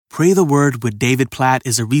Pray the Word with David Platt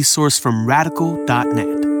is a resource from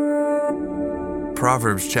radical.net.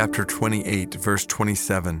 Proverbs chapter 28, verse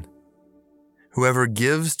 27. Whoever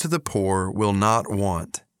gives to the poor will not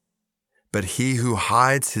want, but he who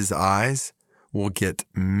hides his eyes will get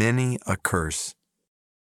many a curse.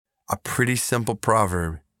 A pretty simple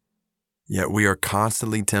proverb, yet we are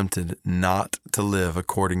constantly tempted not to live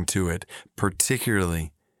according to it,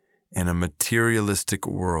 particularly in a materialistic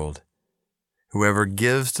world. Whoever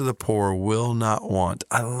gives to the poor will not want.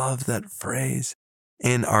 I love that phrase.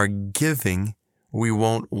 In our giving, we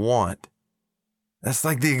won't want. That's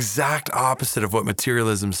like the exact opposite of what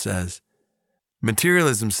materialism says.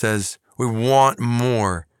 Materialism says we want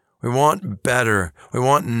more. We want better. We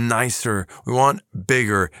want nicer. We want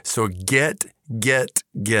bigger. So get.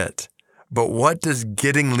 But what does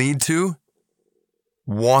getting lead to?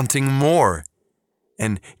 Wanting more.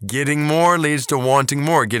 And getting more leads to wanting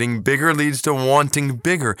more. Getting bigger leads to wanting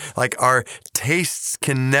bigger. Like our tastes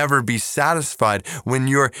can never be satisfied. When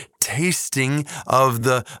you're tasting of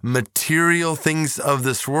the material things of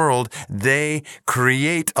this world, they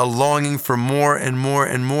create a longing for more and more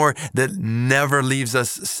and more that never leaves us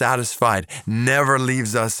satisfied, never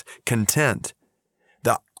leaves us content.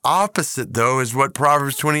 The opposite, though, is what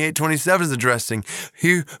Proverbs 28:27 is addressing.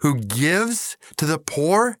 He who gives to the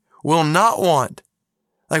poor will not want.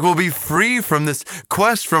 Like we'll be free from this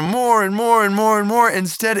quest for more and more and more and more.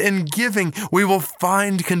 Instead, in giving, we will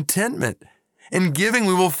find contentment. In giving,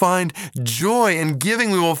 we will find joy. In giving,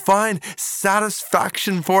 we will find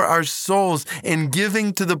satisfaction for our souls. In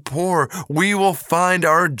giving to the poor, we will find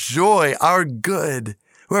our joy, our good.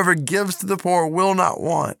 Whoever gives to the poor will not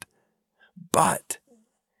want. But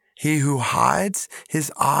he who hides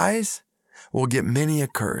his eyes will get many a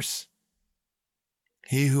curse.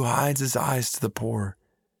 He who hides his eyes to the poor,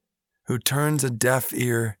 who turns a deaf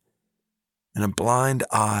ear and a blind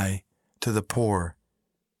eye to the poor,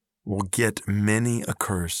 will get many a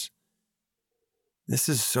curse. This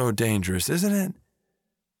is so dangerous, isn't it?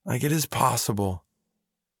 Like it is possible,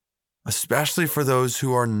 especially for those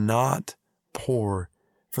who are not poor,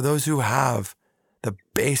 for those who have the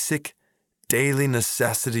basic daily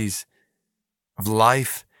necessities of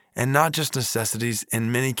life, and not just necessities,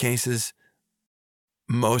 in many cases,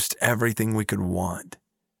 most everything we could want.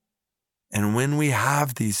 And when we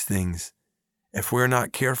have these things, if we're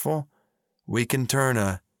not careful, we can turn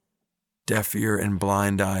a deaf ear and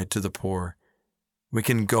blind eye to the poor. We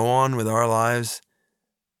can go on with our lives,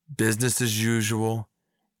 business as usual,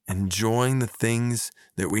 enjoying the things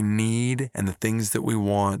that we need and the things that we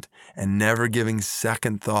want, and never giving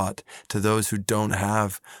second thought to those who don't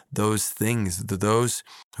have those things, to those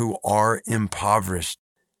who are impoverished.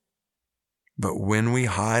 But when we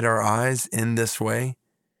hide our eyes in this way,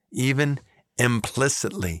 even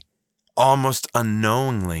implicitly, almost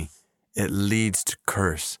unknowingly, it leads to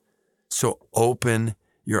curse. So open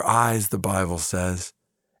your eyes, the Bible says,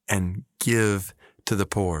 and give to the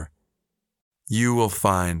poor. You will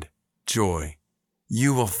find joy.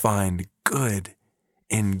 You will find good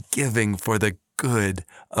in giving for the good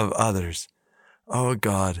of others. Oh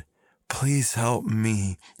God, please help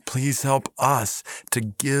me. Please help us to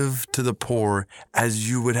give to the poor as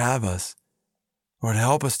you would have us. Lord,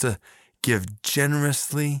 help us to give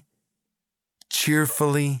generously,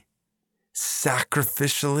 cheerfully,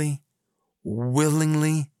 sacrificially,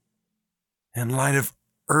 willingly, in light of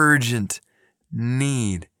urgent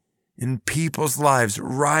need in people's lives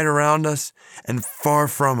right around us and far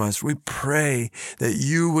from us. We pray that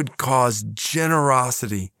you would cause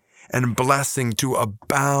generosity and blessing to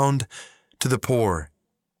abound to the poor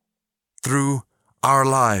through our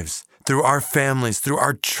lives, through our families, through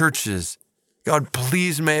our churches. God,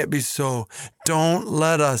 please may it be so. Don't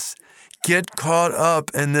let us get caught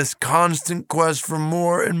up in this constant quest for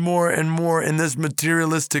more and more and more in this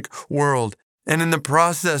materialistic world, and in the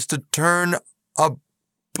process to turn a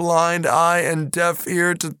blind eye and deaf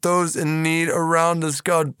ear to those in need around us.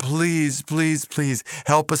 God, please, please, please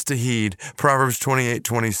help us to heed Proverbs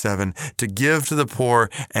 28:27, to give to the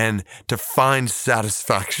poor and to find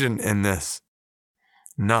satisfaction in this,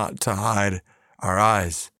 not to hide our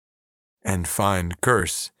eyes and find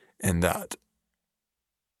curse in that.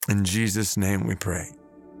 In Jesus' name we pray.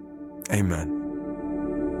 Amen.